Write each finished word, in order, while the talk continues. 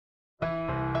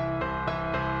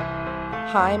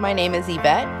Hi, my name is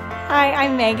Yvette. Hi,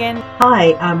 I'm Megan.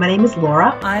 Hi, my name is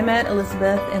Laura. I met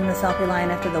Elizabeth in the selfie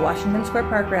line after the Washington Square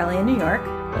Park rally in New York.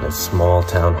 At a small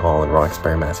town hall in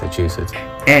Roxbury, Massachusetts.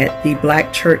 At the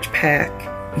Black Church PAC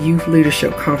Youth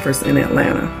Leadership Conference in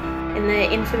Atlanta. In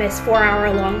the infamous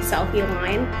 4-hour-long selfie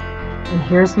line. And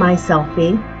here's my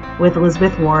selfie with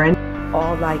Elizabeth Warren.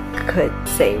 All I could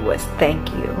say was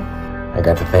thank you. I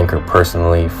got to thank her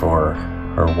personally for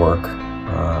her work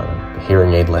on the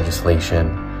hearing aid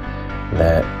legislation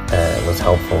that was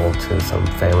helpful to some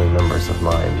family members of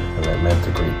mine, and that meant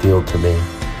a great deal to me.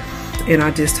 And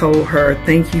I just told her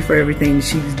thank you for everything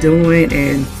she's doing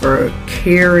and for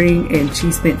caring, and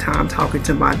she spent time talking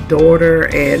to my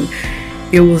daughter, and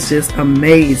it was just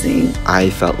amazing.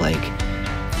 I felt like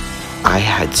I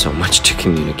had so much to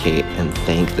communicate and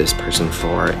thank this person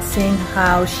for. Seeing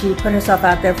how she put herself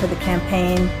out there for the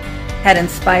campaign had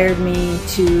inspired me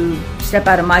to step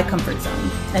out of my comfort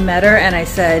zone. I met her and I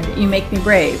said, "You make me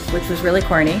brave," which was really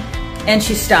corny. And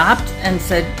she stopped and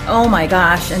said, "Oh my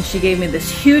gosh," and she gave me this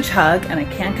huge hug, and I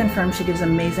can confirm she gives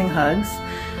amazing hugs.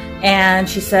 And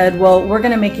she said, "Well, we're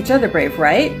gonna make each other brave,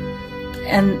 right?"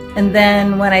 And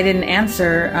then when I didn't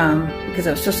answer, because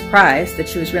I was so surprised that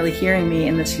she was really hearing me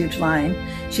in this huge line,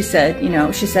 she said,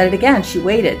 she said it again, she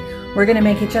waited. "We're gonna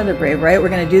make each other brave, right? We're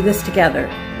gonna do this together."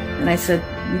 And I said,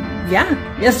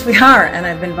 yes we are. And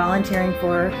I've been volunteering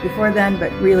for her before then, but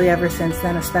really ever since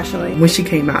then especially. When she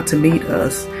came out to meet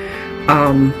us,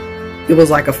 it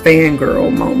was like a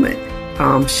fangirl moment.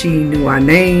 She knew our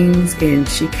names, and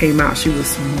she came out, she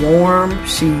was warm,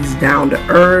 she's down to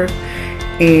earth,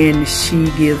 and she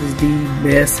gives the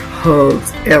best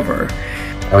hugs ever.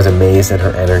 I was amazed at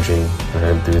her energy and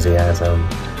her enthusiasm,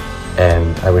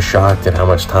 and I was shocked at how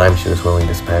much time she was willing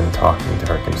to spend talking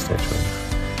to her constituents.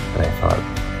 And I thought,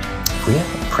 if we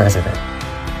had a president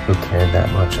who cared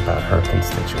that much about her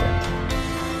constituents,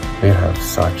 we'd have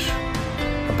such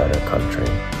a better country.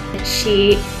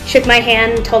 She shook my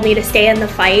hand and told me to stay in the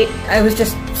fight. I was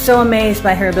just so amazed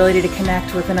by her ability to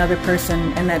connect with another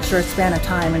person in that short span of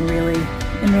time and really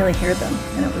hear them,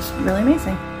 and it was really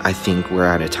amazing. I think we're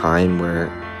at a time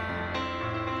where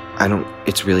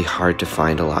it's really hard to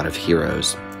find a lot of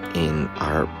heroes in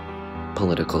our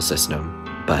political system,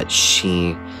 but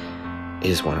she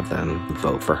is one of them.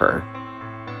 Vote for her.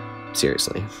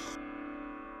 Seriously.